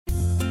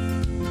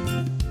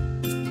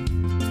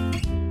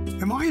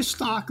buy a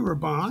stock or a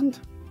bond?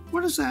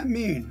 What does that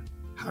mean?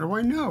 How do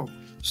I know?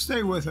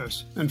 Stay with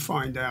us and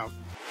find out.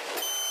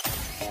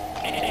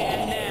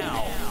 And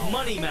now,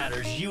 Money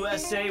Matters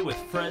USA with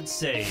Fred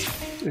Sage.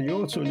 And you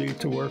also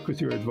need to work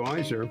with your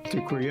advisor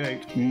to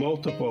create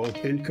multiple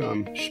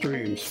income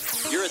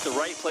streams. You're at the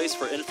right place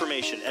for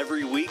information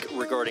every week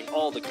regarding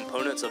all the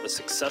components of a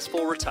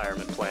successful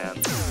retirement plan.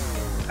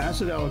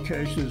 Asset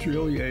allocation is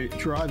really a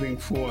driving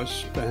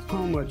force for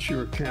how much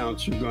your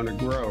accounts are going to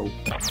grow.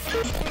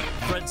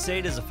 Fred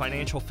Sade is a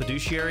financial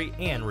fiduciary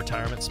and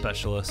retirement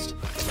specialist.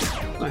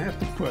 I have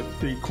to put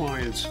the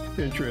client's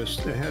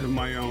interest ahead of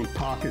my own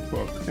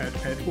pocketbook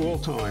at all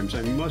times.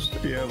 I must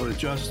be able to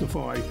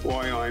justify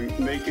why I'm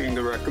making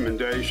the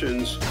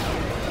recommendations.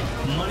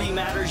 Money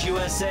Matters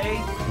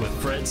USA with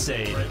Fred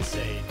Sade.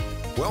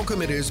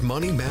 Welcome. It is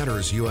Money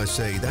Matters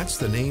USA. That's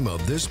the name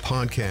of this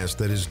podcast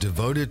that is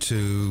devoted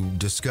to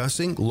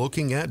discussing,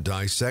 looking at,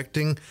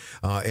 dissecting,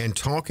 and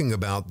talking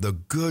about the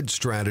good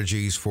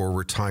strategies for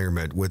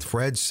retirement with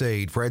Fred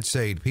Sade. Fred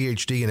Sade,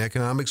 PhD in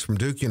economics from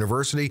Duke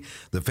University,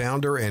 the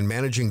founder and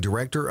managing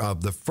director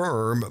of the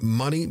firm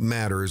Money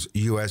Matters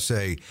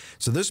USA.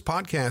 So this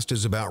podcast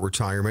is about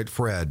retirement.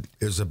 Fred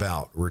is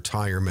about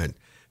retirement.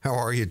 How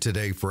are you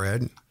today,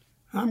 Fred?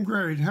 I'm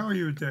great. How are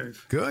you,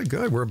 Dave? Good,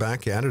 good. We're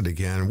back at it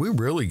again. We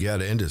really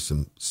get into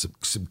some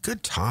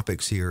good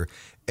topics here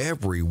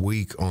every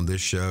week on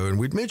this show. And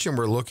we'd mentioned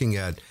we're looking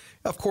at,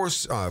 of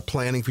course,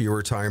 planning for your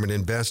retirement,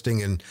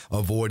 investing, and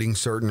avoiding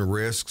certain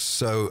risks.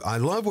 So I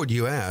love what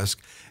you ask.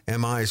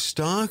 Am I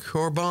stock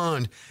or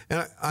bond?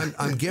 And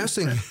I'm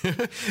guessing,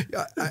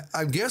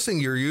 I'm guessing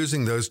you're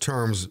using those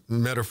terms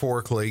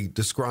metaphorically,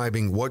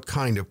 describing what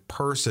kind of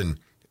person,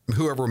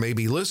 whoever may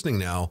be listening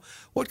now,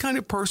 what kind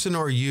of person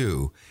are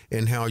you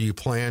and how you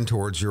plan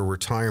towards your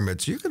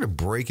retirement? So you're going to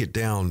break it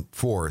down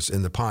for us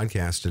in the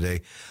podcast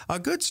today. A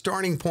good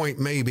starting point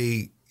may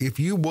be, if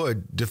you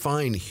would,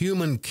 define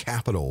human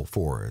capital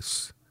for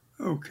us.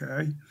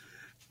 Okay.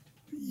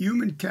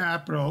 Human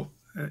capital,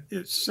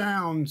 it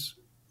sounds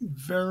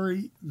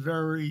very,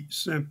 very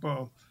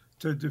simple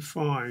to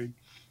define.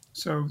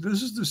 So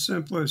this is the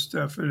simplest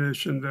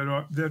definition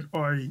that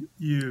I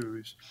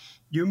use.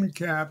 Human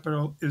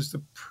capital is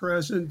the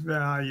present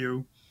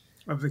value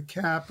of the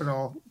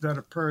capital that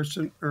a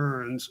person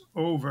earns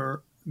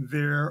over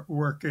their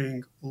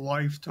working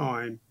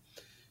lifetime.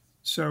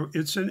 So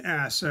it's an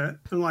asset,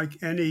 and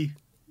like any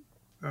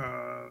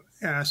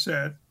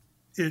asset,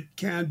 it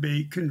can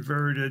be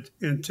converted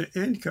into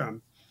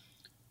income.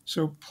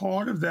 So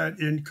part of that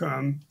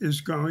income is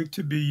going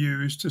to be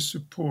used to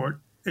support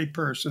a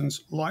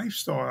person's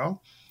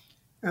lifestyle,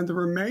 and the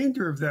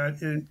remainder of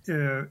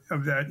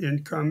that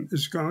income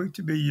is going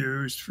to be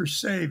used for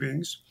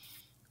savings,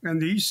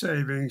 and these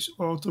savings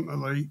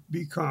ultimately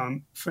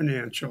become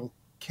financial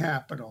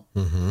capital.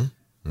 Mm-hmm.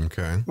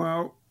 Okay.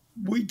 Well,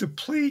 we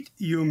deplete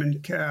human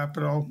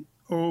capital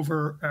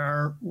over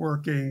our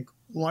working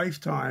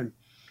lifetime.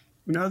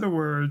 In other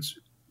words,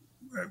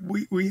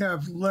 we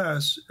have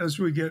less as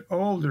we get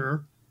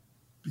older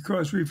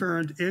because we've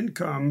earned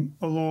income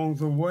along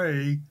the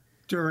way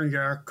during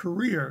our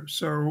career.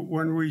 So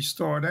when we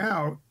start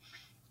out,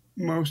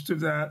 most of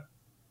that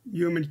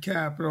human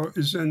capital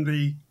is in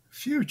the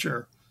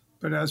future.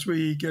 But as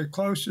we get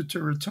closer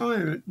to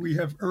retirement, we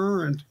have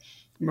earned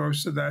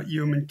most of that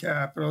human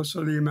capital.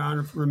 So the amount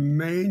of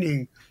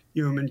remaining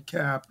human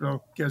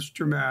capital gets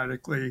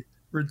dramatically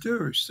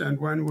reduced. And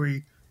when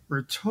we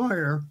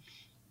retire,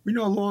 we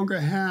no longer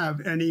have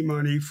any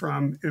money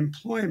from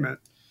employment.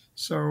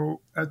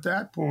 So at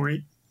that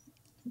point,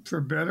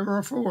 for better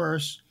or for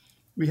worse,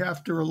 we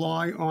have to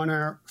rely on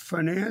our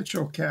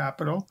financial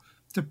capital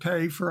to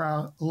pay for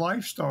our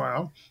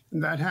lifestyle,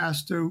 and that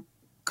has to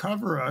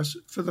cover us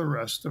for the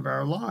rest of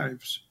our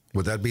lives.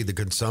 Would that be the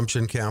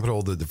consumption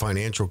capital, that the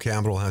financial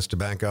capital has to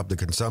back up the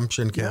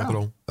consumption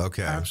capital? Yeah,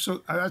 okay.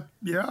 Absolutely.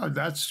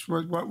 That's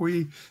what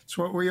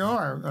we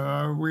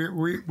are.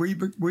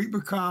 We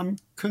become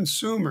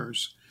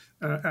consumers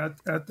at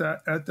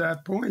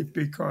that point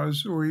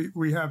because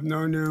we have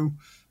no new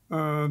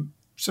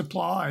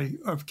supply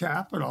of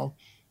capital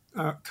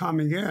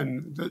coming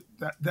in.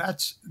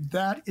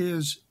 That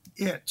is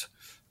it.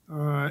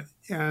 As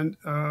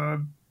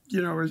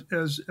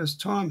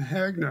Tom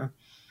Hegner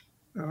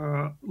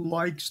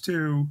likes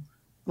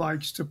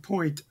to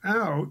point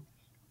out,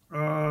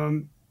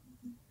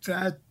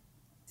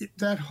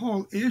 that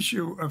whole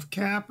issue of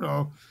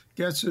capital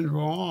gets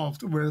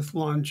involved with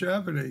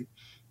longevity.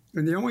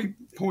 And the only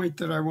point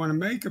that I want to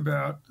make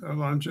about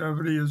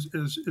longevity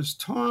is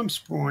Tom's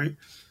point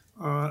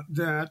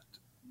that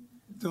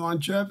the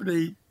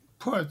longevity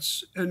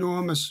puts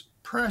enormous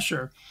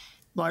pressure,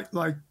 like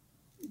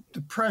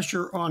the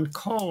pressure on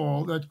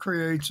coal that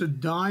creates a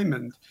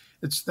diamond.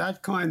 It's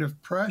that kind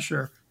of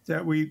pressure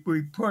that we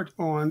put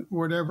on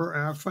whatever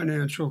our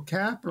financial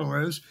capital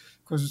is,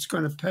 because it's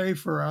going to pay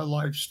for our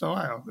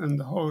lifestyle. And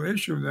the whole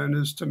issue then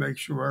is to make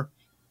sure,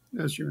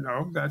 as you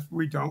know, that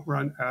we don't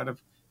run out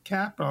of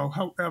capital,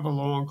 however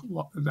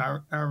long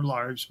our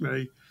lives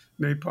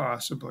may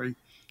possibly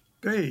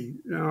be.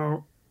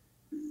 Now,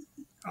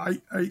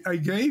 I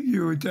gave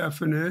you a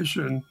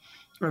definition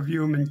of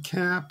human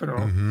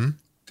capital,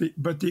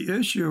 but the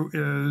issue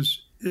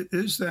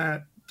is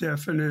that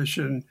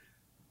definition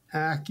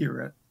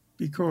accurate?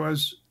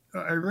 Because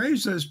I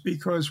raise this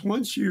because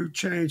once you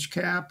change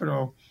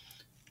capital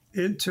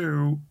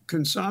into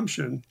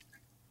consumption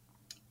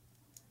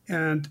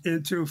and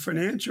into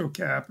financial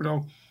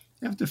capital,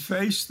 you have to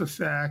face the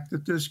fact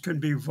that this can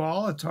be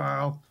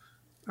volatile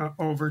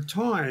over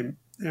time.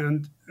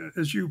 And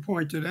as you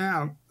pointed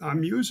out,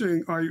 I'm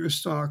using are you a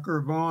stock or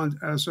a bond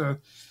as a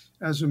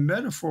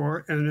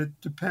metaphor, and it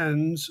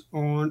depends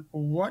on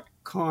what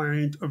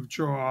kind of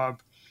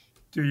job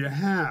do you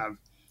have.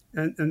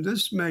 And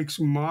this makes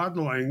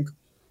modeling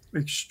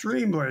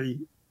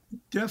extremely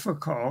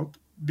difficult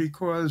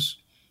because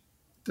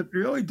it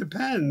really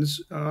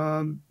depends.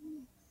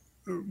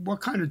 What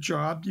kind of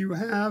job do you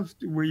have?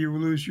 Will you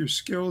lose your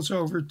skills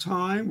over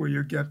time? Will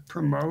you get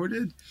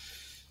promoted?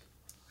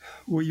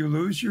 Will you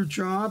lose your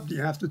job? Do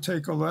you have to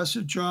take a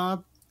lesser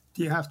job?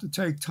 Do you have to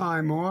take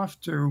time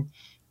off to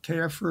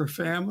care for a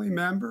family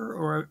member,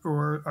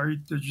 or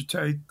did you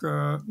take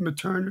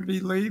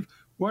maternity leave?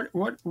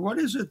 What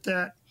is it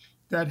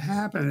that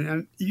happened?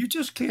 And you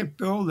just can't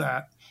build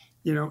that,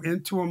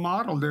 into a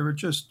model. There are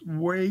just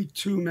way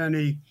too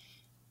many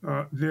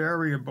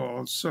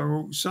variables.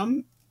 So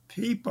some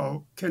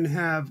people can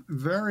have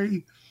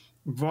very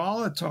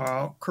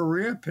volatile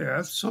career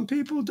paths. Some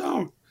people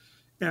don't.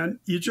 And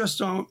you just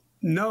don't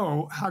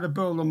know how to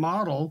build a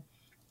model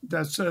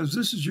that says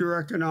this is your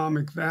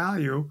economic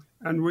value,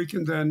 and we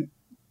can then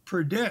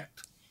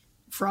predict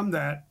from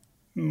that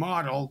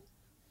model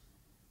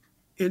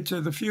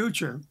into the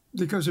future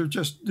because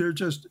there are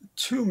just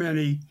too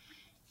many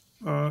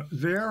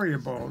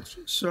variables.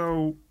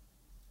 So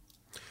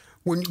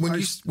when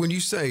you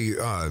say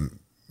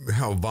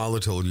how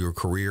volatile your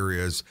career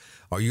is,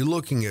 are you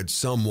looking at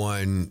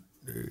someone?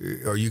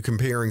 Are you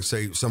comparing,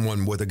 say,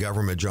 someone with a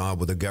government job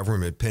with a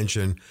government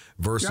pension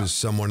versus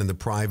someone in the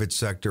private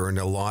sector, and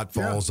a lot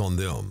falls on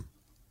them?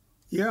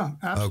 Yeah,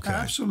 okay.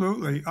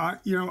 Absolutely.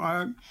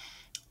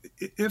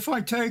 If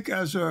I take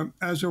as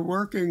a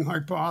working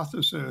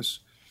hypothesis,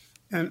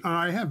 and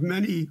I have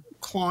many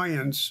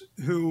clients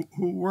who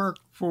work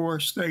for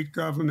state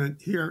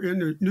government here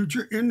in New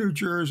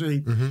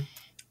Jersey,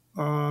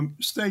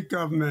 state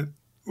government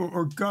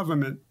or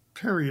government,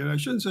 period. I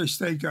shouldn't say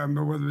state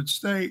government, whether it's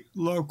state,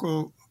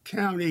 local,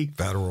 county,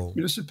 federal,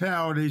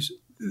 municipalities.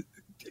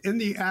 In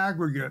the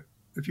aggregate,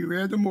 if you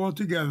add them all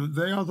together,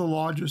 they are the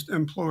largest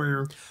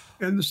employer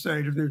in the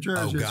state of New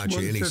Jersey. Oh, gotcha.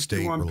 Any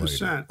state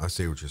related. I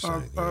see what you're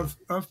saying.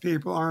 Of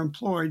people are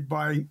employed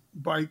by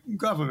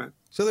government.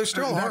 So there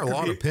still are a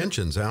lot of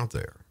pensions out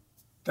there.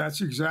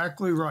 That's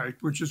exactly right,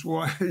 which is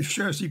why the New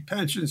Jersey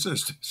pension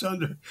system is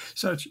under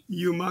such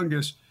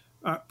humongous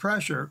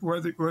pressure.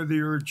 Whether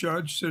you're a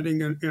judge sitting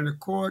in a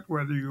court,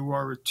 whether you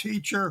are a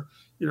teacher,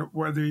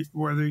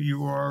 whether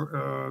you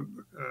are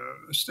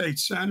a state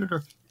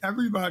senator,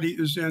 everybody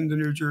is in the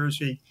New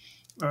Jersey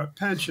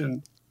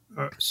pension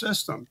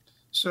system.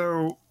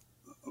 So,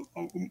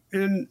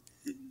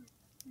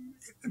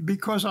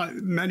 because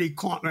many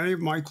of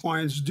my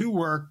clients do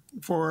work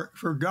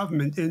for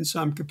government in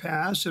some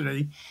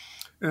capacity,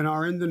 and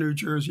are in the New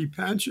Jersey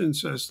pension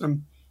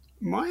system,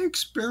 my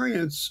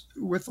experience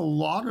with a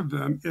lot of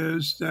them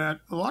is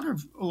that a lot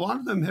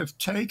of them have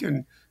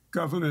taken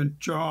government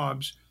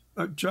jobs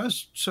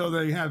just so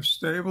they have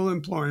stable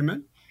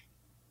employment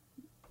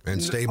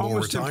and stable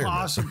almost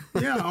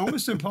retirement.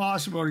 Almost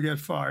impossible to get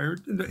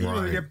fired.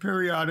 Right. They get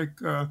periodic,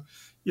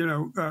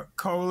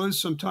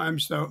 COLAs.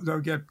 Sometimes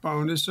they'll get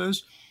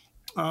bonuses,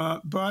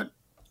 but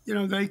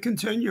they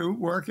continue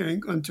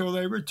working until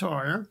they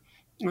retire.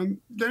 And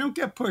they don't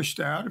get pushed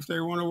out. If they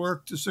want to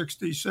work to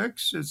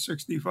 66, it's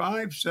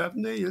 65,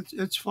 70,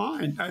 it's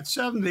fine. At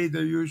 70,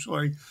 they're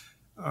usually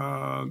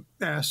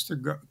asked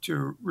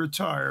to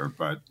retire,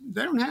 but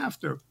they don't have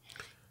to.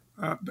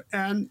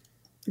 And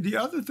the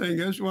other thing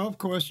is, well, of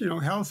course,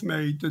 health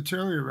may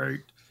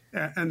deteriorate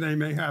and they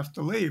may have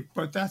to leave,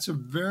 but that's a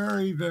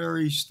very,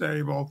 very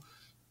stable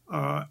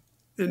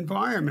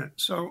environment.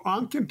 So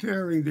I'm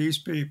comparing these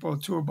people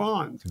to a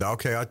bond.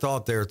 Okay, I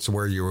thought that's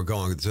where you were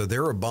going. So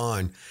they're a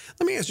bond.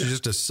 Let me ask you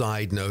just a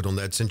side note on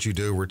that. Since you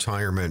do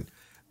retirement,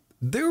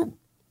 they're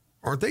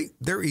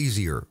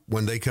easier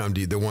when they come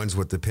to you, the ones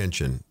with the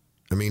pension.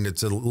 I mean,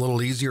 it's a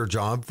little easier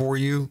job for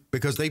you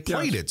because they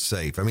played it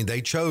safe. I mean,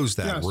 they chose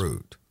that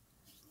route.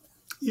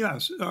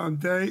 Yes,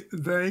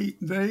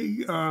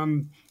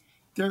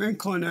 their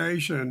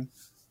inclination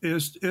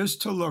is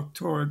to look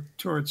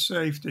toward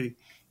safety.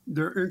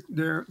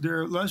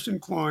 They're less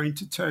inclined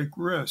to take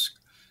risk,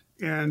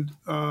 and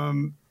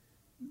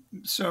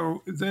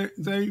so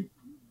they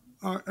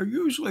are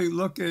usually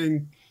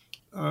looking,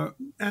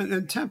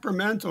 and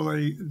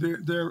temperamentally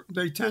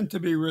they tend to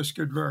be risk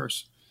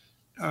adverse,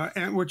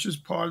 and which is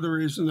part of the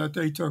reason that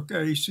they took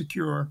a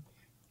secure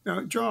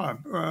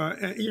job.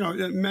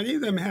 Many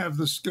of them have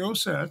the skill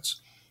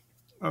sets,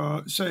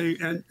 say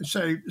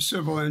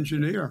civil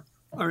engineer.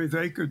 I mean,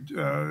 they could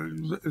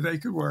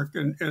work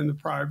in the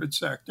private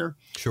sector.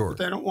 Sure. But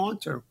they don't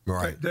want to.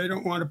 Right. They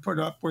don't want to put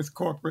up with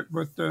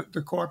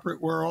the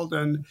corporate world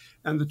and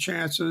the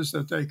chances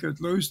that they could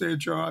lose their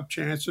job,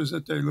 chances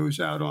that they lose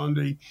out on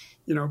the,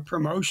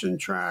 promotion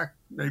track.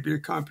 Maybe the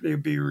company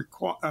will be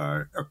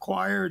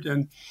acquired,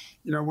 and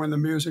when the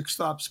music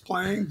stops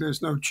playing,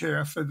 there's no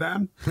chair for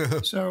them.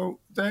 So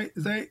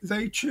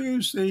they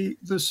choose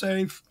the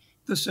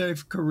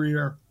safe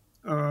career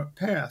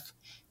path,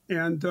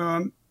 and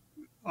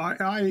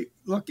I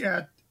look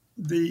at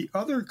the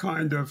other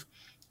kind of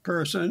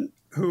person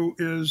who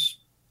is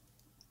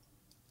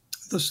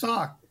the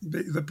stock,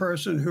 the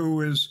person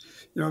who is,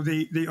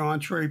 the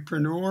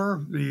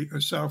entrepreneur, the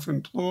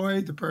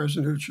self-employed, the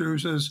person who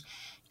chooses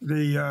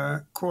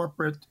the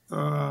corporate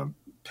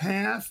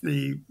path,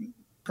 the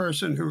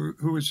person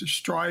who is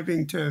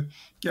striving to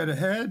get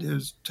ahead,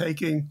 is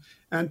taking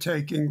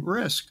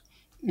risk.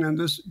 And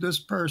this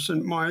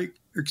person, my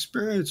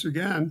experience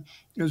again,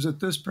 is that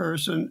this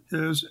person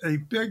is a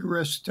big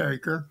risk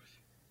taker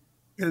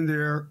in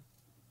their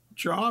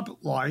job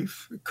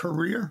life,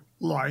 career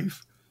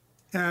life,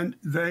 and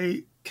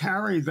they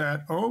carry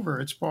that over.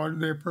 It's part of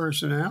their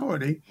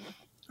personality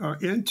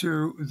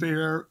into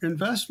their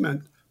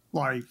investment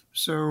life.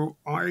 So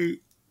I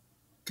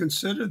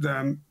consider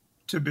them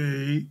to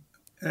be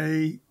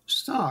a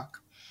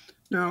stock.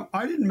 Now,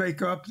 I didn't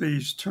make up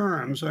these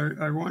terms.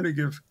 I want to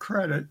give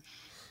credit.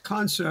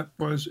 Concept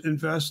was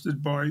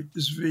invested by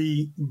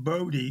Zvi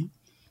Bodhi,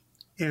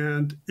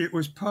 and it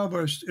was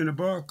published in a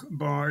book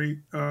by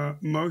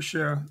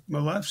Moshe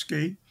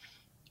Milevsky,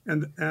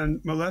 and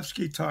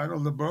Milevsky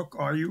titled the book,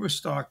 "Are You a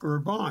Stock or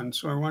a Bond?"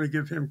 So I want to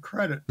give him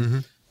credit. Mm-hmm.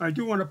 I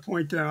do want to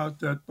point out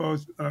that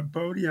both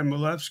Bodhi and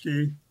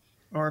Milevsky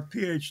are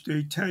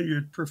PhD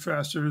tenured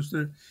professors.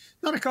 They're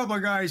not a couple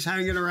of guys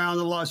hanging around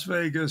the Las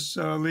Vegas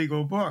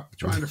legal book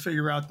trying to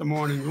figure out the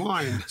morning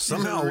line.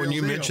 Somehow when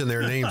you mention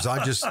their names,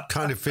 I just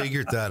kind of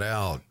figured that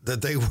out,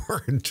 that they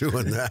weren't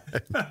doing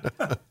that.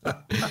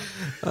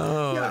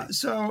 Yeah,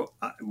 so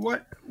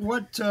what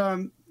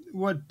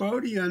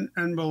Bodhi and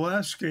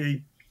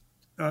Milevsky,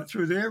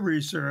 through their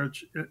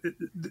research,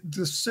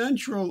 the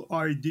central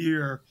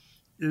idea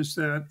is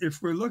that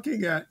if we're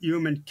looking at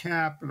human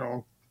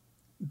capital,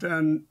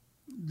 then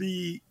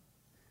the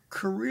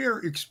career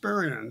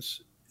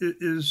experience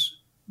is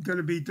going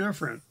to be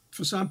different.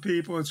 For some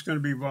people, it's going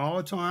to be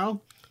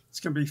volatile.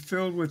 It's going to be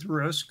filled with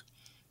risk,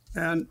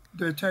 and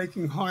they're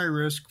taking high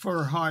risk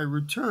for a high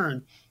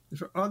return.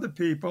 For other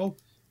people,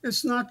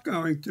 it's not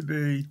going to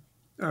be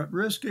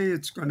risky.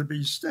 It's going to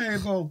be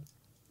stable.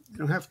 You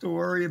don't have to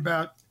worry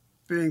about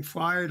being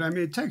fired. I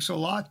mean, it takes a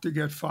lot to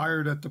get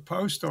fired at the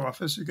post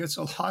office. It gets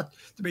a lot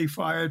to be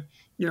fired,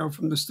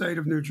 from the state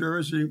of New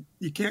Jersey.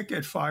 You can't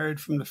get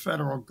fired from the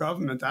federal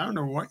government. I don't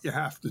know what you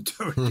have to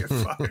do to get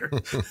fired.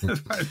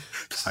 by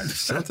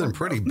Something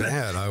pretty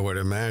bad, I would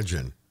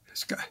imagine.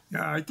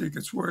 Yeah, I think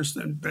it's worse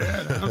than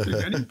bad. I don't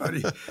think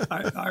anybody.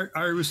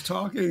 I was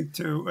talking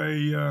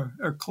to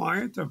a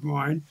client of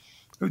mine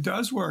who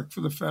does work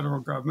for the federal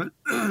government,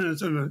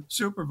 is a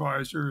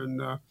supervisor in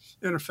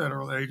a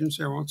federal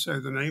agency. I won't say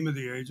the name of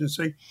the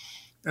agency.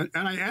 And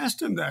I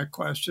asked him that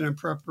question in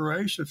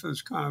preparation for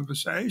this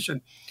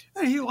conversation,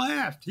 and he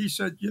laughed. He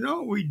said,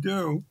 what we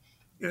do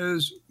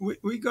is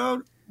we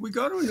go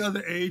to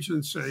another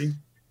agency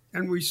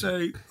and we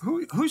say,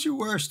 who's your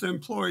worst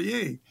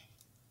employee?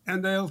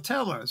 And they'll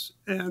tell us,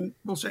 and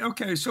we'll say,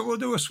 okay, so we'll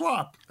do a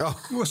swap.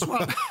 Oh. We'll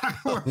swap our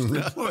worst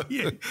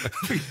employee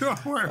for your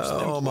worst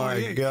employee.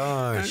 My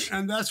gosh.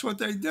 And that's what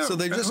they do. So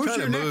they just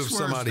kind of move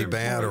somebody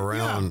bad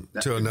around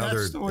to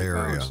another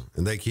area,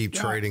 and they keep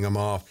trading them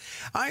off.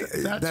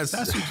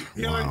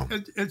 Wow.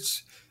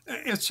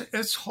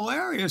 It's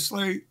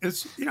hilariously,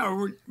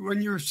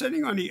 when you're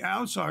sitting on the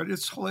outside,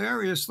 it's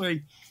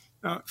hilariously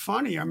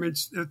funny. I mean,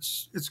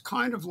 it's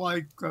kind of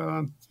like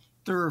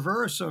the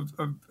reverse of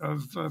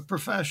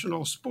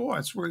professional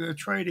sports, where they're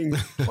trading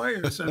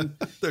players, and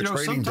they're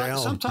trading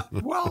down.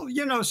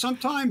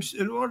 Sometimes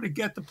in order to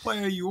get the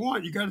player you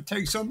want, you got to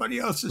take somebody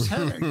else's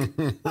headache.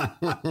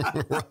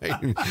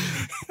 Right.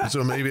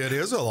 So maybe it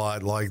is a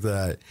lot like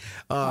that.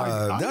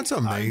 That's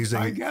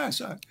amazing. I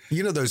guess.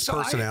 Those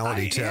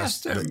personality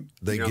tests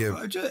they give.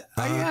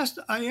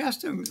 I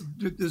asked him,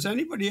 does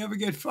anybody ever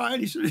get fired?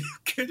 He said, "Are you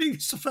kidding?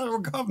 It's the federal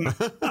government."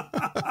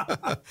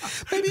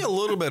 Maybe a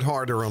little bit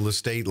harder on the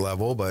state level,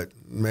 but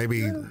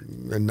maybe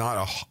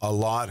not a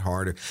lot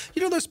harder.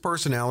 Those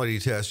personality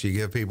tests you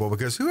give people,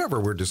 because whoever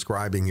we're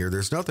describing here,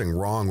 there's nothing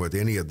wrong with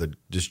any of the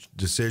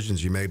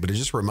decisions you made, but it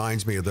just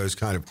reminds me of those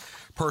kind of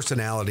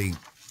personality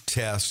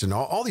tests and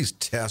all these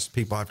tests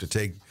people have to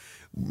take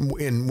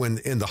in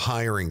the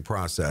hiring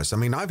process. I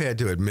mean, I've had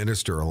to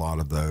administer a lot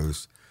of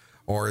those,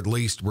 or at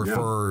least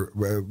refer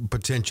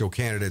potential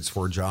candidates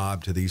for a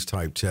job to these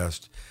type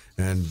tests.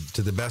 And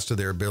to the best of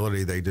their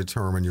ability, they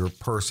determine your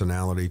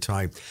personality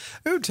type.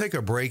 I'm going to take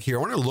a break here.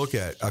 I want to look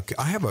at,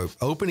 I have an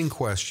opening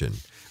question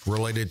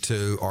related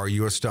to, are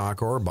you a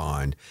stock or a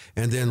bond?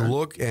 And then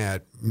look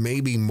at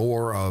maybe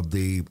more of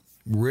the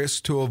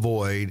risks to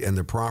avoid and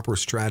the proper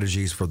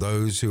strategies for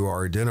those who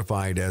are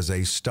identified as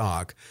a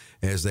stock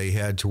as they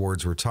head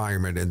towards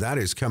retirement. And that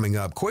is coming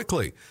up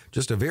quickly.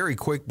 Just a very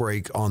quick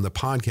break on the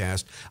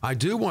podcast. I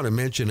do want to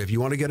mention, if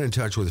you want to get in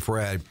touch with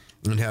Fred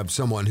and have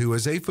someone who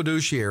is a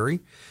fiduciary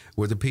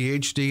with a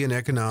PhD in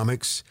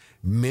economics,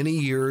 many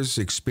years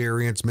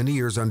experience, many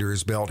years under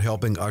his belt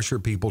helping usher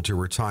people to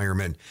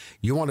retirement.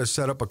 You want to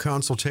set up a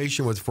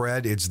consultation with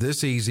Fred? It's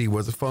this easy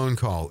with a phone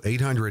call,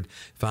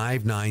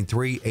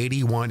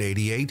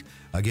 800-593-8188.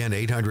 Again,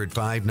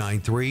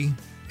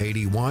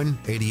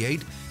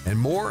 800-593-8188. And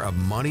more of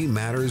Money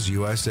Matters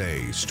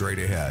USA straight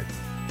ahead.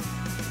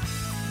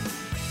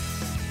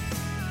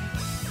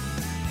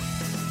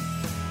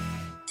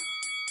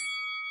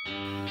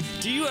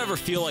 Do you ever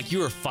feel like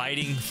you are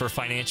fighting for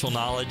financial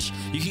knowledge?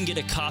 You can get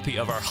a copy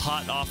of our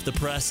hot off the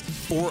press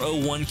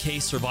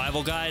 401k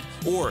survival guide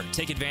or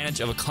take advantage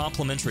of a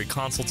complimentary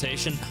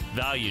consultation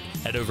valued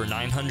at over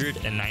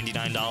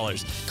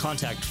 $999.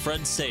 Contact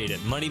Fred Sade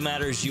at Money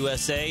Matters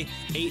USA,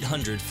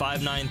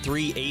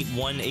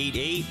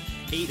 800-593-8188,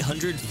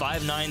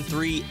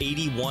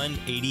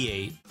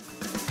 800-593-8188.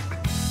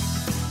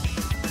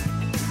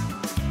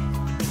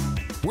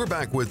 We're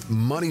back with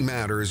Money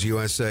Matters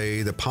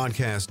USA, the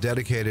podcast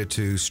dedicated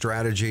to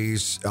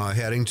strategies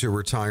heading to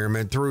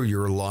retirement through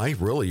your life,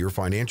 really your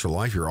financial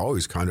life. You're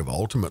always kind of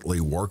ultimately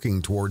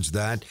working towards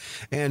that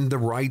and the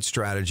right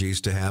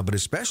strategies to have, but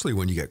especially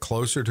when you get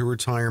closer to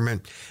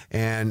retirement.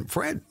 And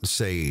Fred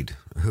Sade,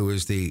 who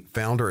is the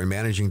founder and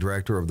managing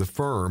director of the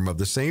firm of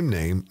the same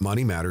name,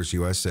 Money Matters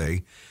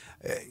USA,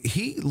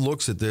 he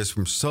looks at this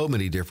from so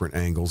many different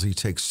angles. He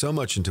takes so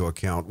much into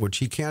account, which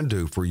he can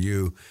do for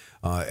you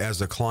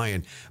as a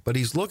client. But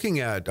he's looking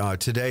at,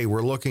 today,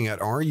 we're looking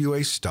at, are you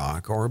a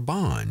stock or a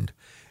bond?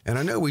 And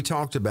I know we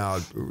talked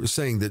about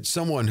saying that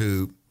someone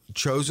who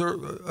chose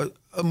a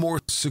more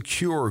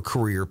secure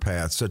career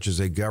path, such as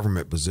a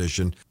government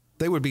position,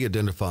 they would be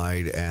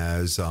identified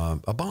as a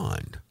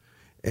bond.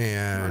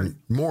 And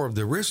more of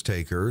the risk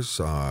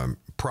takers,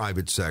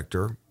 private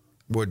sector,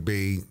 would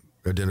be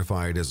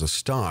identified as a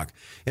stock.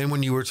 And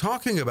when you were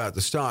talking about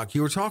the stock,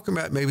 you were talking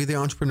about maybe the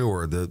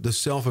entrepreneur, the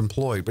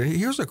self-employed. But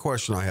here's a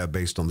question I have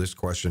based on this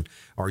question.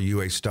 Are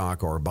you a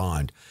stock or a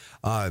bond?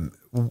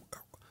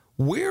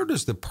 Where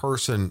does the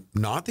person,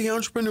 not the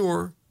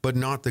entrepreneur, but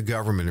not the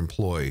government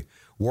employee,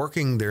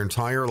 working their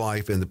entire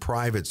life in the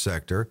private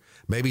sector,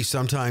 maybe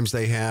sometimes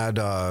they had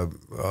a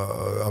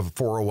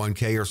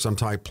 401k or some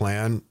type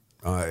plan,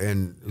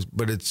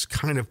 but it's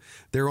kind of,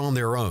 they're on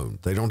their own.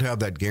 They don't have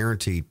that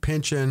guaranteed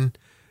pension.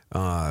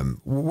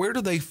 Where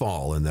do they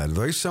fall in that? Are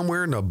they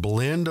somewhere in a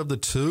blend of the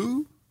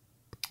two,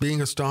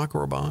 being a stock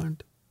or a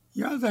bond?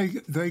 Yeah,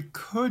 they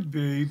could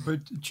be,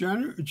 but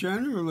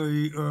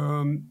generally,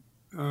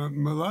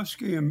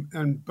 Milevsky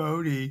and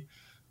Bodie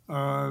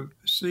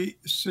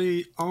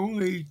see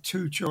only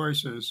two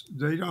choices.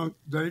 They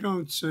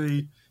don't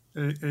see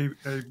a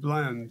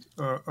blend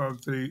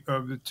of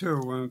the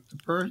two.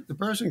 The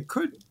person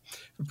could,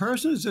 if a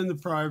person is in the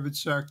private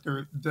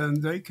sector,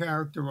 then they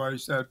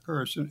characterize that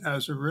person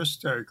as a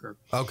risk taker.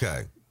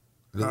 Okay.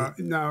 Now,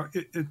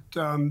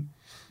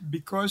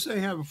 because they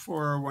have a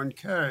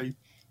 401k,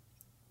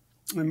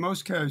 in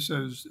most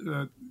cases,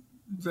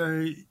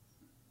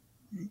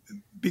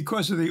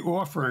 because of the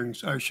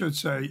offerings, I should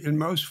say, in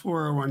most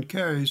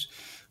 401ks,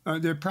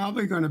 they're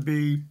probably going to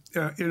be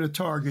in a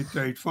target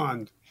date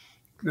fund.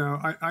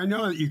 Now, I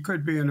know that you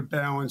could be in a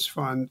balanced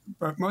fund,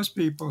 but most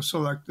people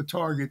select the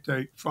target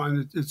date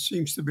fund. It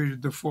seems to be the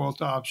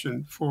default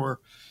option for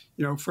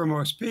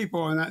most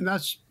people, and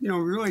that's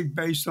really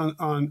based on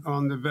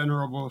the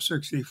venerable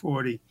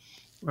 60/40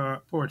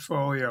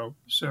 portfolio.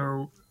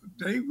 So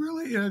they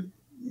really,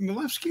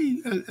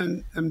 Milevsky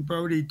and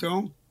Bodie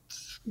don't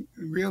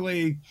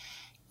really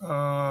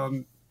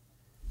have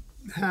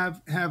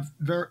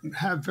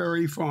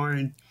very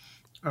fine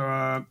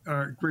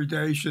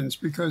gradations,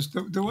 because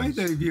the way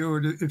they view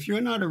it, if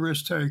you're not a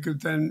risk taker,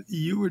 then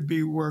you would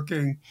be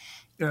working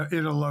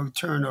in a low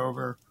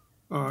turnover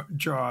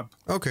job.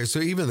 Okay, so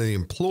even the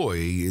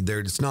employee,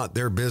 it's not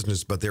their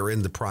business, but they're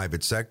in the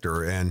private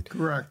sector, and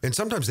correct. And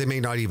sometimes they may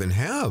not even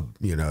have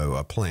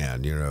a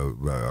plan,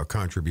 a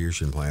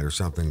contribution plan or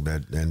something,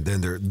 and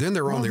then they're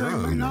on their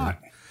own. They may not.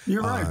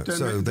 You're right.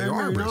 They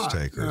are risk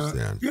takers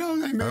then. Yeah,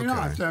 they may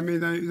not. I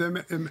mean,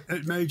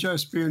 it may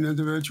just be an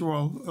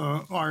individual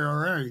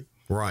IRA.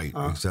 Right,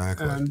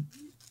 exactly. And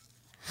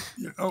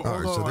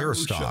so they're a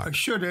stock. I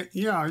should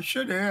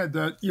add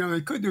that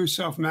they could do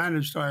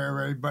self-managed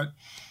IRA, but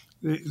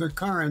the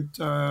current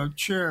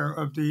chair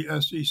of the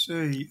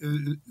SEC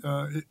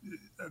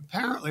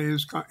apparently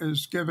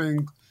is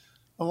giving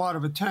a lot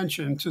of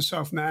attention to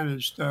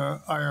self-managed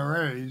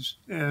IRAs,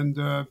 and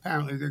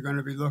apparently they're going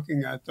to be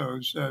looking at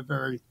those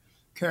very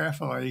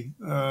carefully.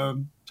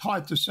 It's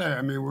hard to say.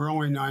 I mean, we're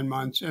only 9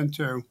 months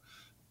into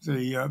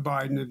the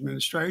Biden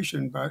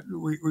administration, but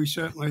we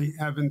certainly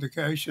have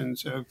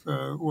indications of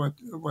what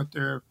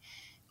they're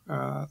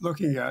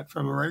looking at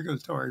from a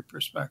regulatory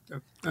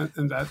perspective,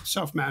 and that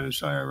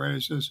self-managed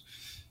IRAs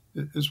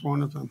is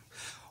one of them.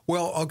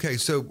 Well, okay,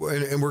 so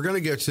and we're going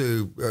to get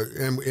to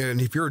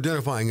and if you're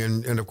identifying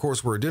and of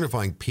course we're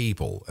identifying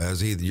people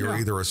as you're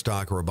either a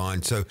stock or a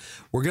bond. So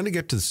we're going to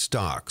get to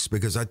stocks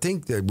because I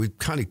think that we've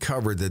kind of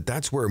covered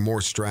that's where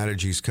more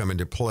strategies come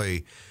into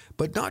play.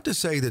 But not to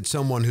say that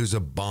someone who's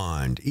a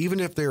bond, even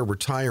if they're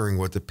retiring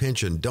with a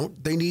pension,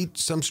 don't they need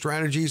some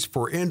strategies?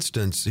 For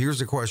instance,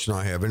 here's a question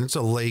I have, and it's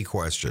a lay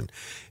question.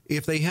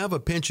 If they have a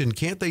pension,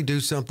 can't they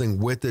do something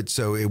with it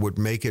so it would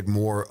make it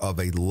more of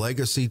a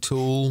legacy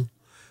tool?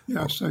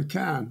 Yes, they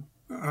can.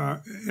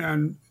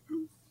 And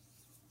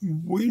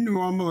we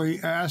normally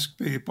ask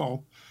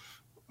people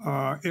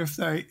if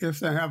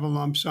they have a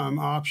lump sum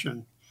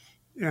option,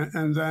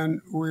 and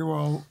then we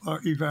will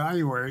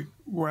evaluate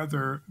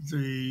whether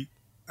the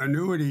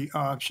annuity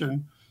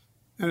option,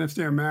 and if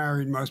they're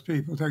married, most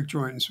people take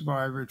joint and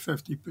survivor at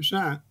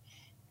 50%,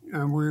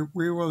 and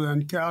we will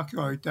then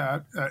calculate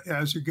that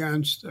as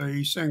against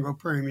a single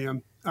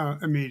premium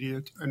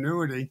immediate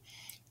annuity,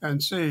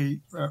 and see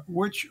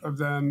which of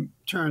them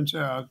turns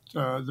out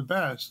the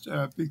best,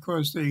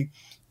 because the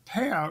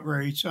payout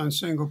rates on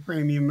single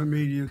premium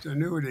immediate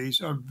annuities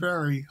are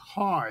very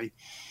high.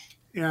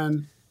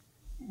 And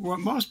what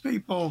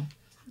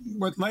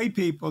lay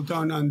people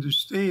don't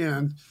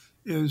understand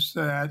is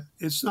that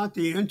it's not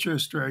the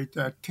interest rate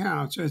that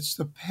counts, it's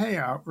the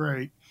payout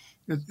rate.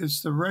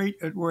 It's the rate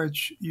at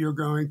which you're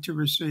going to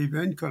receive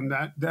income.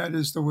 That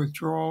is the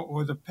withdrawal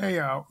or the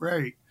payout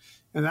rate.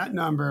 And that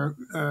number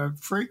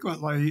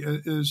frequently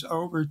is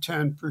over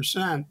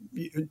 10%.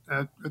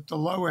 At the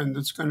low end,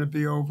 it's going to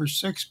be over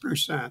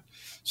 6%.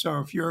 So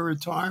if you're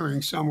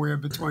retiring somewhere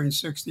between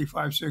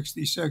 65,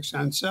 66,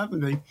 and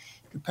 70,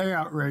 the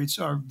payout rates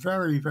are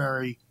very,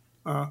 very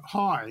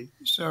high.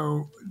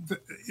 So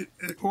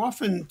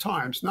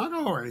oftentimes, not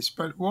always,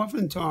 but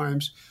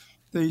oftentimes,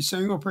 the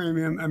single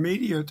premium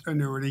immediate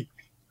annuity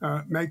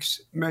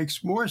makes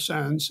more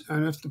sense.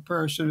 And if the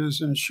person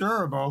is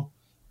insurable,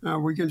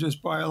 we can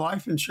just buy a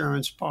life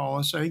insurance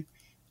policy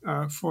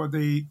for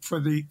the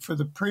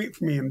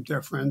premium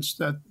difference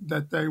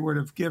that they would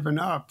have given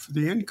up for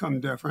the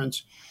income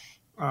difference.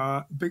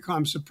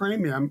 Becomes a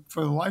premium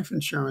for the life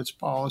insurance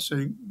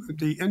policy.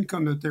 The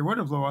income that they would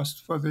have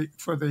lost for the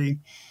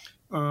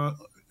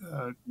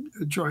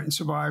joint and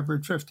survivor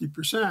at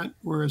 50%,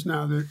 whereas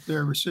now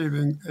they're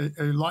receiving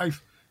a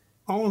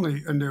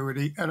life-only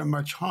annuity at a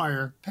much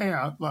higher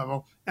payout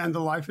level, and the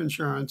life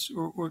insurance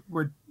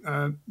would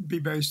be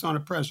based on a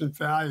present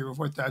value of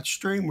what that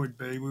stream would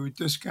be. We would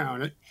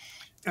discount it,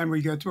 and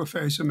we get to a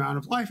face amount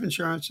of life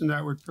insurance, and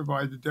that would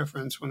provide the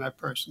difference when that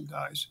person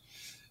dies.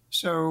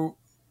 So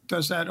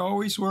does that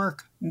always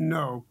work?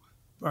 No,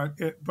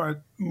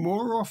 but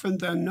more often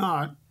than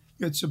not,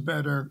 it's a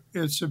better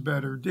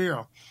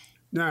deal.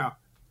 Now,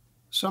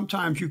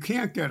 sometimes you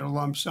can't get a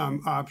lump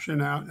sum option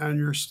out and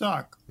you're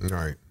stuck.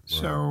 Right.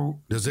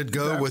 So does it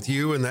go with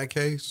you in that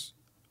case?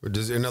 Or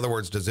in other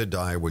words, does it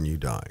die when you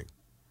die?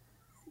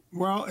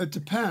 Well, it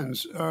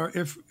depends.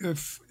 If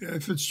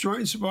it's joint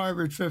and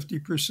survivor at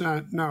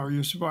 50%, no,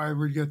 your survivor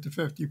would get to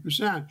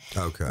 50%.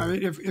 Okay. I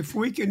mean, if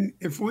we can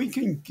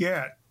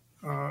get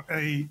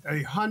a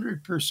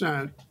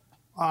 100%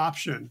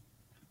 option,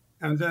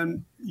 and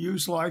then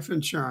use life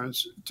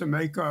insurance to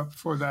make up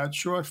for that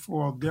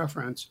shortfall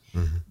difference,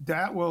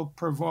 that will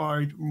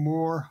provide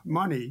more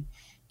money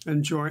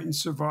than joint and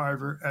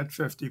survivor at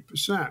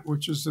 50%,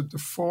 which is the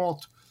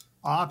default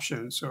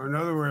option. So in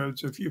other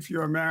words, if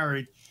you're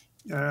married,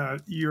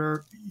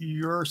 your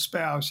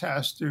spouse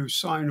has to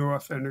sign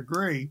off and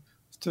agree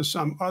to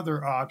some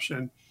other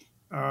option.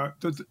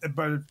 But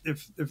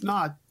if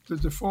not, the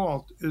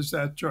default is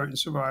that joint and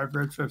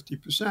survivor at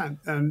 50%,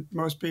 and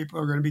most people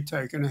are going to be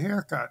taking a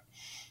haircut.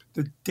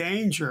 The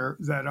danger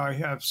that I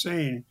have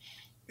seen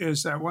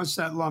is that once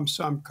that lump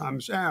sum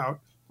comes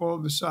out, all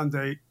of a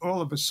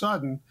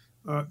sudden,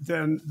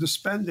 then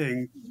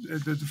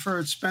the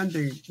deferred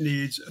spending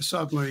needs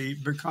suddenly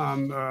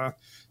become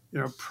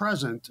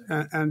present,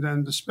 and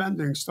then the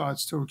spending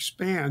starts to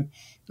expand,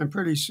 and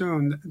pretty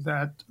soon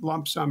that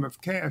lump sum of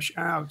cash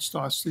out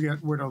starts to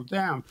get whittled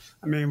down.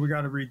 I mean, we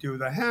got to redo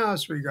the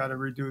house, we got to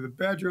redo the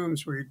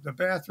bedrooms, the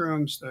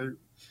bathrooms,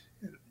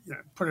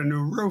 put a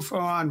new roof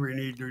on, we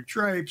need new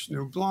drapes,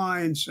 new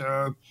blinds,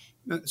 so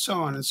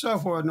on and so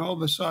forth. And all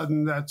of a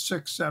sudden, that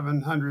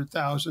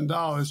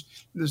 $600,000-$700,000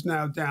 is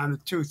now down to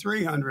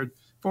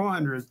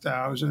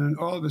 $200,000-$400,000, and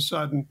all of a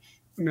sudden,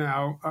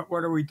 now,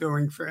 what are we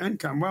doing for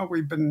income? Well,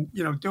 we've been,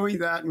 doing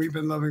that, and we've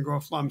been living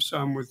off lump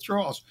sum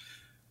withdrawals.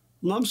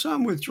 Lump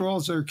sum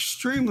withdrawals are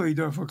extremely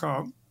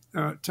difficult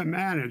to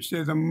manage.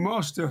 They're the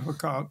most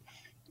difficult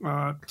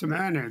to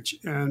manage,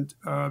 and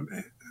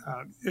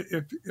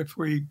if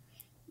we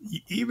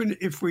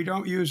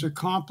don't use a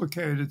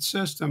complicated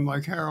system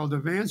like Harold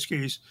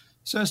Ivansky's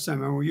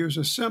system, and we use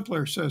a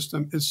simpler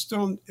system, it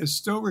still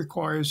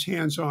requires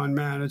hands-on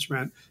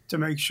management to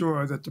make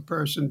sure that the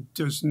person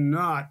does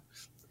not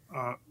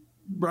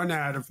run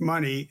out of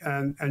money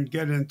and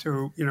get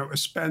into a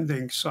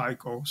spending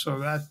cycle. So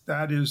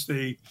that is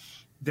the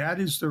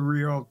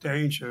real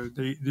danger,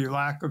 the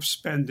lack of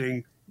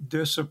spending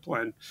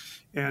discipline,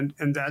 and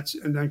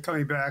then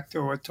coming back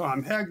to what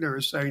Tom Hegner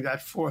is saying,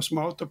 that force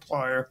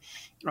multiplier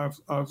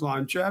of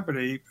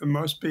longevity.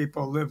 Most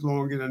people live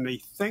longer than they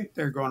think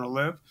they're going to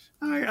live.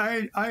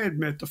 I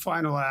admit the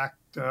final act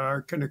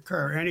can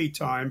occur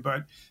anytime,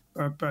 but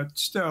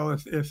still,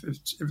 if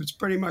it's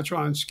pretty much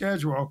on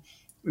schedule,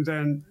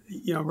 then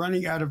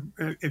running out of,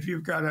 if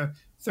you've got a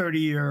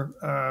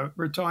 30-year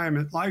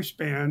retirement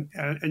lifespan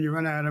and you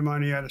run out of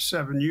money out of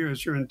 7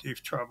 years, you're in deep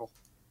trouble.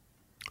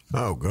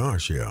 Oh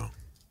gosh, yeah.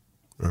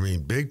 I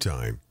mean, big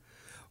time.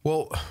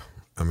 Well,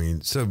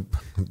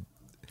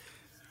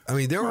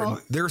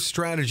 there are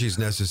strategies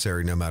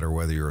necessary no matter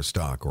whether you're a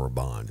stock or a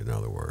bond. In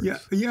other words,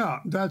 yeah,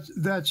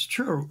 that's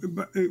true.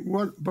 But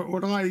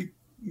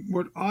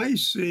what I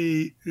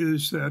see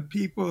is that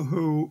people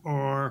who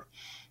are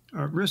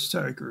risk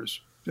takers,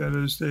 that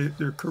is,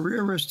 they're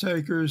career risk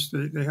takers,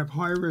 they have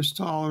high risk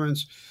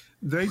tolerance,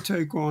 they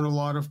take on a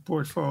lot of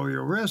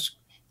portfolio risk,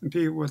 and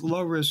people with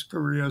low risk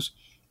careers,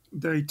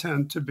 they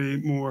tend to be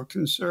more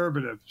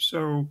conservative.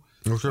 So,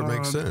 which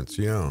makes sense,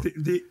 yeah.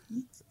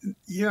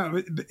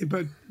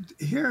 But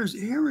here is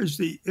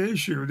the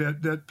issue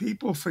that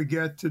people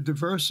forget to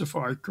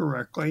diversify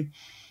correctly.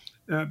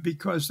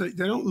 Because they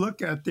don't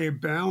look at their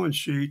balance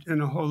sheet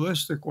in a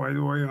holistic way,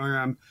 the way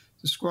I am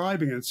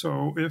describing it.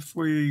 So if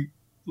we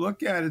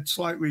look at it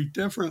slightly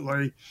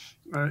differently,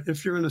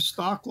 if you're in a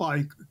stock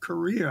like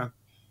Korea,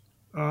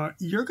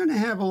 you're going to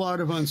have a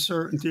lot of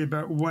uncertainty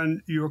about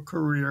when your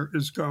career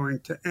is going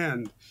to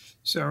end.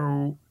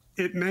 So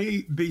it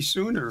may be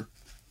sooner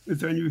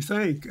than you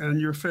think,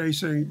 and you're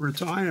facing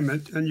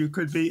retirement, and you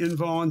could be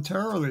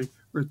involuntarily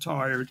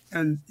retired,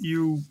 and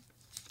you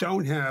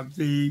don't have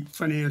the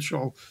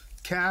financial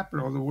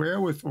capital, the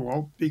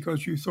wherewithal,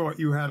 because you thought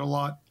you had a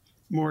lot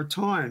more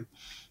time.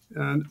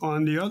 And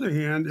on the other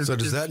hand,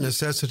 does that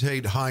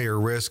necessitate higher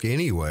risk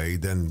anyway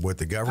than with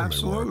the government?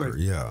 Absolutely, worker?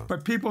 Yeah.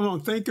 But people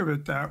don't think of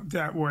it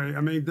that way.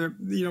 I mean,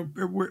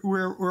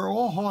 we're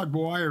all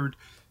hardwired,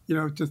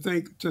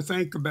 to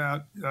think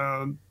about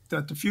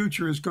that the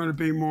future is going to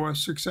be more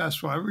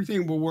successful.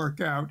 Everything will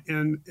work out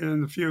in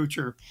the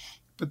future,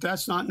 but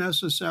that's not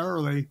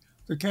necessarily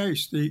the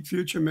case. The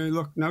future may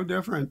look no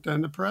different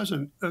than the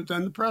present.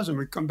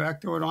 We come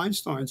back to what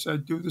Einstein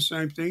said: do the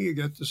same thing, you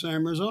get the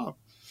same result.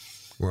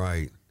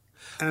 Right.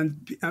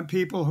 And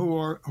people who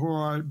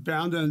are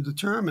bound and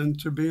determined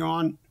to be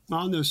on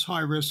this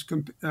high risk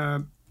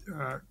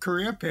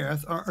career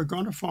path are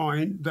going to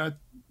find that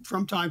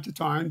from time to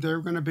time they're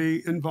going to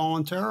be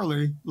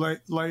involuntarily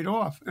laid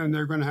off, and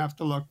they're going to have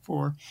to look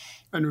for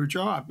a new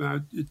job.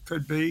 Now, it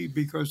could be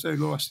because they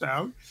lost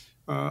out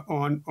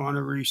on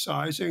a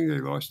resizing. They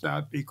lost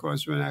out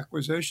because of an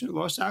acquisition. They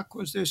lost out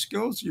because their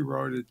skills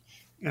eroded,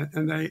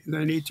 and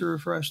they need to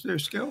refresh their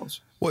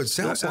skills. Well, it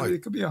sounds like it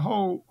could be a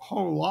whole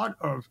lot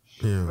of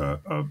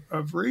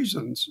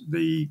reasons.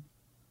 The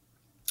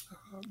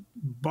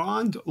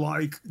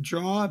bond-like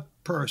job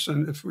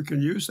person, if we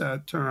can use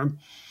that term,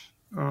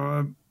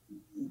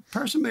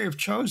 person may have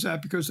chose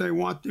that because they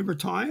want the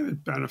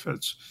retirement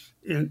benefits.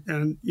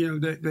 And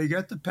they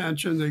get the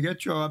pension, they get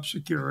job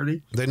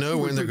security. They know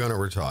when they're going to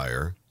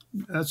retire.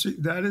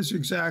 That is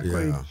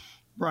exactly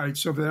right.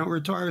 So if they don't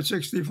retire at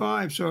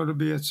 65, so it'll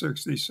be at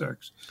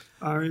 66.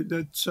 I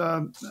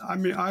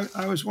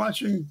was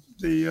watching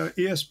the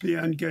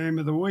ESPN game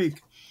of the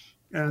week,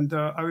 and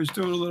I was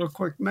doing a little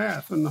quick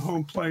math on the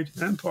home plate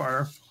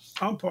umpire,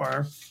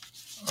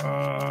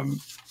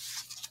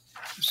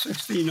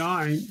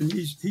 69, and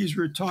he's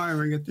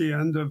retiring at the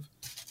end of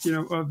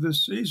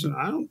this season.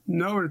 I don't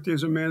know that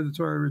there's a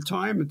mandatory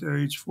retirement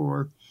age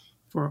for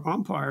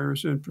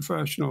umpires in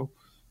professional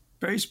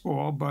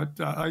baseball, but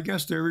I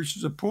guess there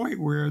reaches a point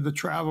where the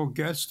travel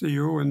gets to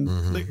you,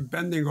 and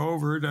bending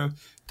over to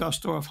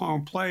dust off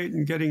home plate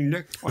and getting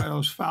nicked by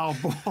those foul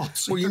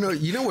balls. Well,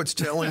 you know what's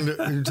telling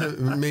to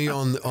me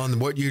on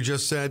what you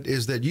just said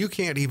is that you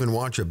can't even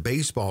watch a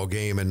baseball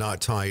game and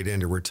not tie it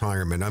into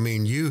retirement. I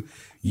mean, you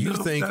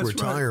think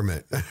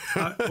retirement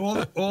right. all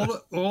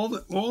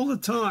the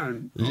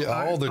time. Yeah,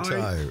 all the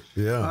time.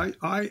 Yeah,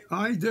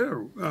 I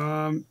do.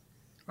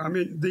 I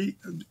mean, the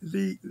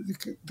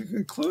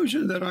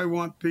conclusion that I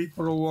want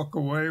people to walk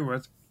away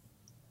with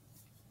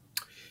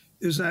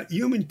is that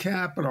human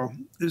capital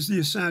is the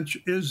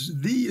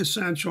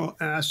essential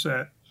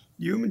asset.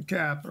 Human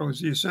capital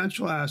is the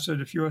essential asset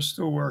if you're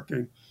still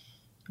working.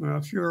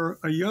 If you're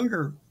a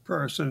younger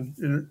person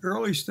in an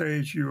early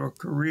stage of your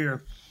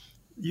career,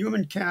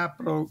 human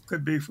capital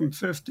could be from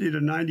 50 to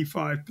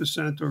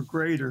 95% or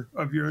greater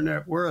of your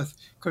net worth,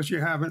 because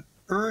you haven't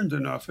earned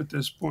enough at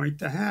this point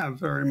to have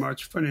very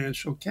much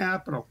financial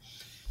capital.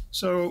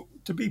 So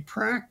to be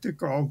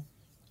practical,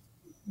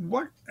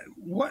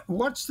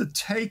 what's the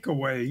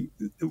takeaway?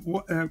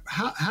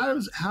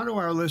 How do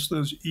our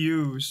listeners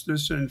use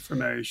this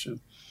information?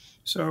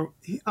 So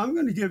I'm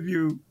going to give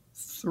you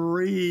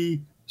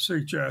 3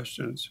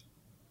 suggestions.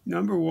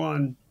 Number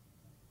 1,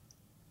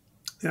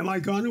 am I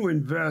going to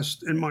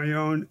invest in my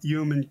own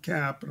human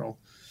capital?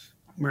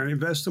 Am I going to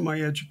invest in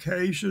my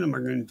education? Am I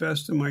going to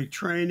invest in my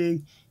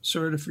training,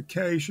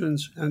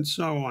 certifications, and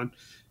so on?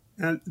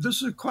 And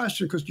this is a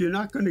question because you're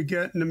not going to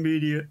get an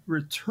immediate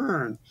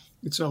return.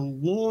 It's a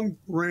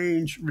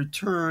long-range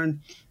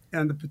return,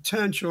 and the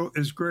potential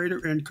is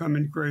greater income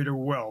and greater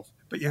wealth.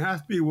 But you have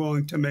to be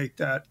willing to make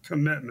that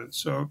commitment.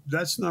 So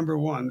that's number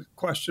one, the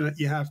question that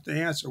you have to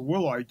answer.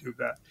 Will I do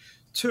that?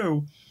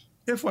 Two,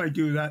 if I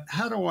do that,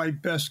 how do I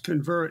best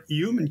convert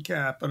human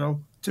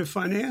capital to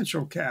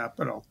financial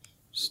capital?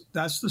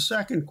 That's the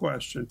second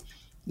question.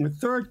 And the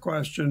third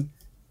question,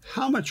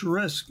 how much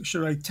risk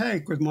should I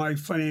take with my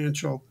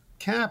financial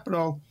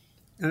capital?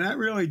 And that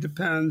really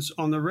depends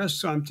on the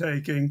risks I'm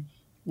taking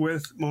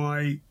with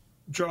my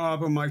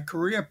job or my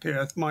career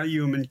path, my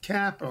human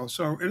capital.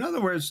 So in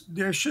other words,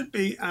 there should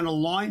be an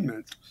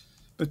alignment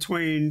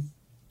between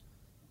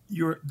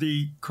your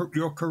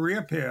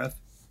career path,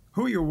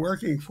 who you're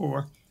working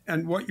for,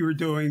 and what you're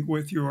doing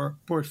with your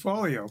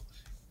portfolio.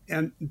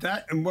 And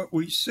what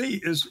we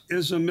see is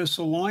a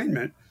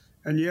misalignment.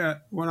 And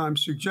yet what I'm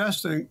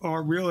suggesting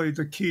are really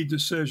the key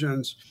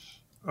decisions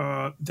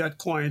that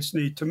clients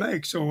need to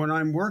make. So when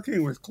I'm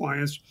working with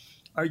clients,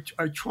 I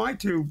try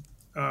to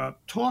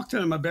talk to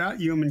them about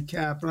human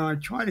capital. I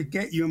try to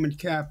get human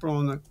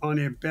capital on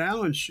their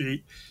balance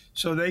sheet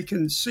so they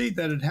can see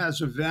that it has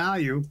a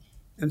value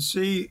and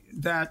see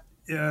that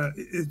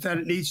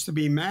it needs to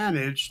be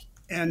managed,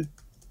 and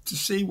to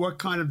see what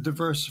kind of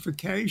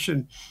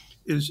diversification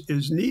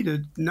is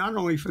needed, not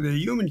only for their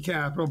human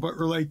capital, but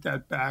relate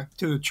that back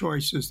to the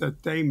choices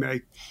that they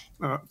make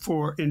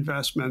for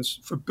investments,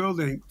 for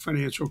building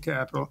financial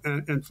capital,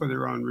 and for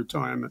their own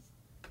retirement.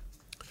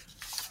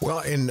 Well,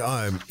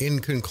 in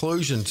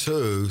conclusion,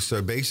 too,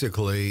 so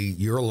basically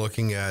you're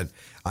looking at,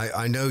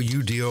 I know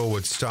you deal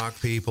with stock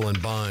people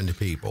and bond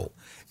people,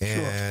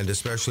 and sure,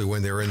 especially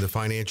when they're in the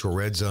financial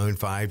red zone,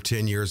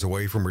 5-10 years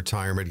away from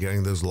retirement,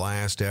 getting those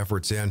last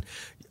efforts in.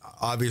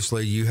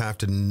 Obviously, you have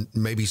to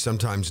maybe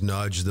sometimes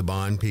nudge the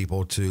bond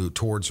people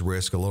towards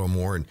risk a little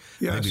more, and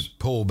yes, maybe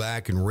pull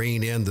back and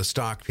rein in the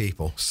stock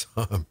people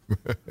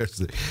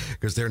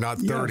because they're not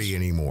 30 yes,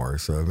 anymore.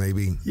 So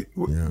maybe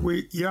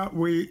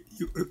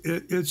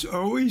it's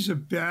always a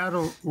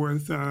battle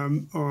with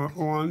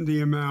on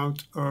the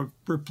amount of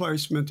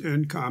replacement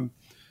income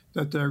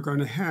that they're going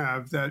to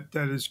have that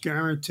is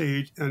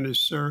guaranteed and is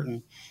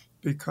certain,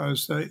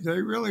 because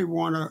they really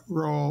want to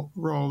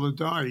roll the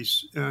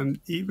dice. And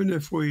even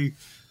if we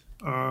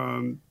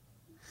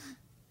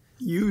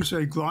use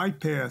a glide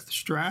path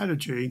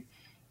strategy,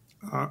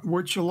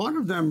 which a lot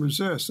of them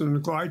resist, and the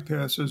glide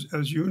path,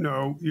 as you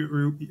know,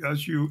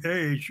 as you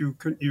age, you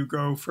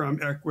go from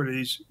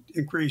equities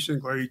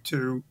increasingly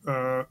to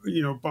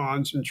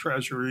bonds and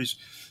treasuries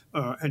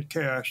and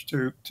cash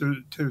to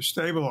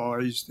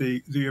stabilize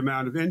the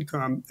amount of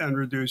income and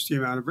reduce the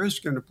amount of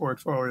risk in the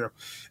portfolio.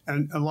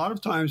 And a lot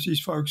of times these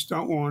folks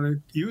don't want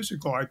to use a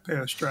glide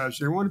path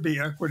strategy. They want to be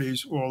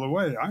equities all the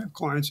way. I have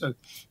clients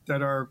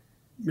that are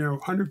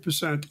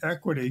 100%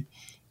 equity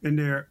in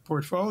their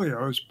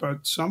portfolios,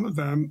 but some of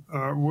them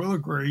will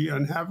agree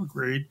and have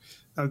agreed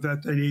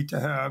that they need to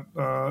have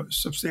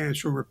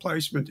substantial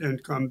replacement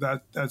income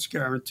that's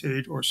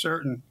guaranteed or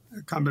certain,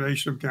 a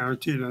combination of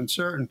guaranteed and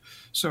certain,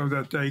 so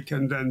that they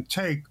can then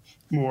take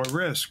more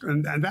risk.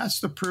 And that's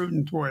the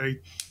prudent way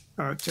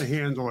to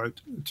handle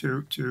it,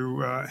 to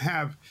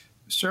have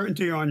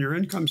certainty on your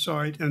income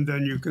side, and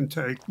then you can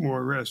take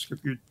more risk.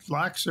 If you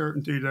lack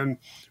certainty, then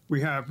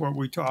we have what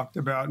we talked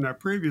about in our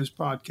previous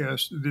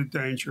podcast, the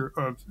danger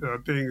of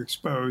being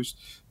exposed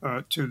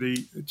to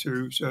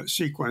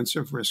sequence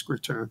of risk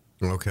return.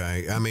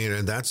 Okay. I mean,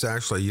 and that's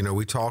actually,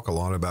 we talk a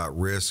lot about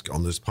risk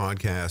on this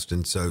podcast.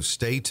 And so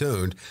stay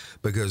tuned,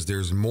 because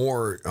there's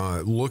more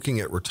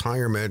looking at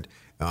retirement,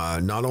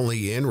 not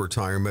only in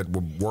retirement,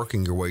 we're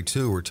working your way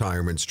to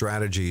retirement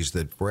strategies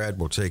that Fred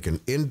will take an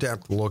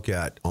in-depth look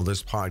at on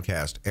this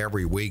podcast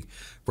every week.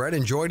 Fred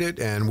enjoyed it,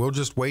 and we'll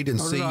just wait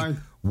and see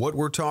what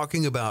we're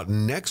talking about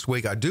next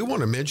week. I do want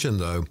to mention,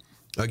 though,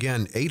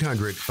 again,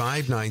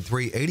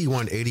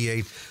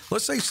 800-593-8188.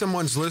 Let's say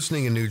someone's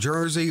listening in New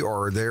Jersey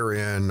or they're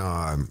in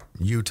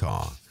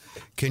Utah.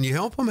 Can you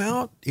help them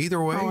out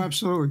either way? Oh,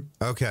 absolutely.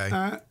 Okay.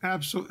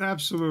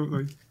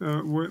 Absolutely.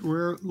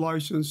 We're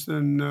licensed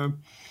and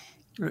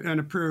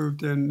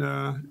approved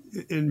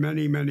in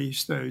many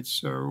states,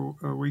 so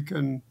we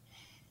can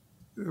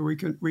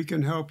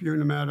help you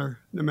no matter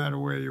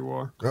where you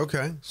are.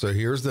 Okay, so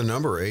here's the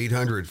number: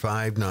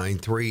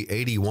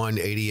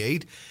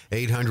 800-593-8188.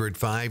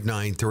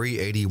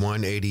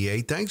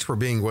 800-593-8188. Thanks for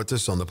being with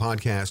us on the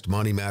podcast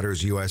Money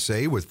Matters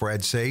USA with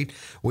Fred Sate.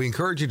 We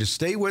encourage you to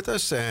stay with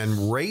us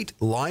and rate,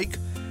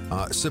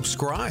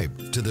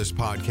 subscribe to this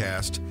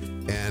podcast.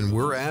 And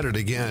we're at it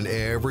again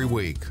every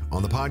week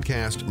on the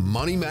podcast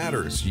Money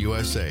Matters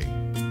USA.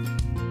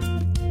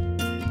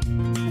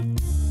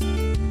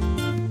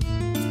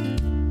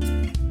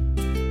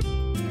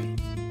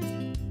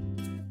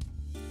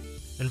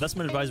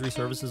 Investment advisory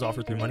services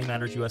offered through Money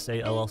Matters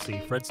USA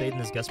LLC. Fred Sade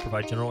and his guests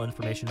provide general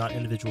information, not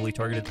individually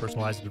targeted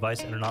personalized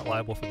advice, and are not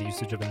liable for the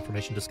usage of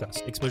information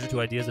discussed. Exposure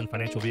to ideas and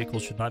financial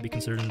vehicles should not be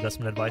considered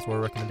investment advice or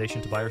a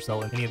recommendation to buy or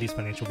sell in any of these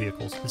financial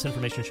vehicles. This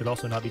information should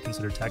also not be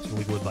considered tax or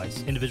legal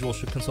advice. Individuals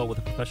should consult with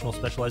a professional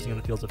specializing in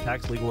the fields of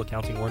tax, legal,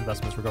 accounting, or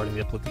investments regarding the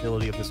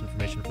applicability of this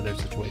information for their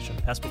situation.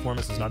 Past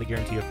performance is not a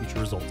guarantee of future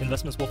results.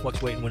 Investments will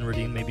fluctuate, and when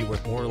redeemed may be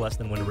worth more or less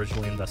than when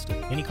originally invested.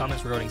 Any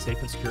comments regarding safe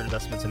and secure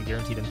investments and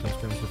guaranteed income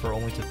streams refer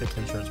only to fixed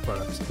insurance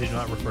products. They do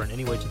not refer in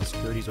any way to the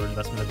securities or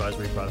investment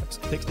advisory products.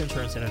 Fixed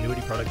insurance and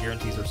annuity product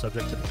guarantees are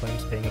subject to the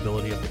claims paying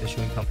ability of the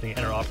issuing company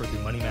and are offered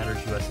through Money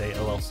Matters USA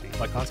LLC.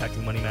 By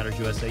contacting Money Matters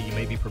USA, you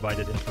may be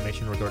provided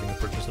information regarding the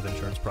purchase of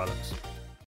insurance products.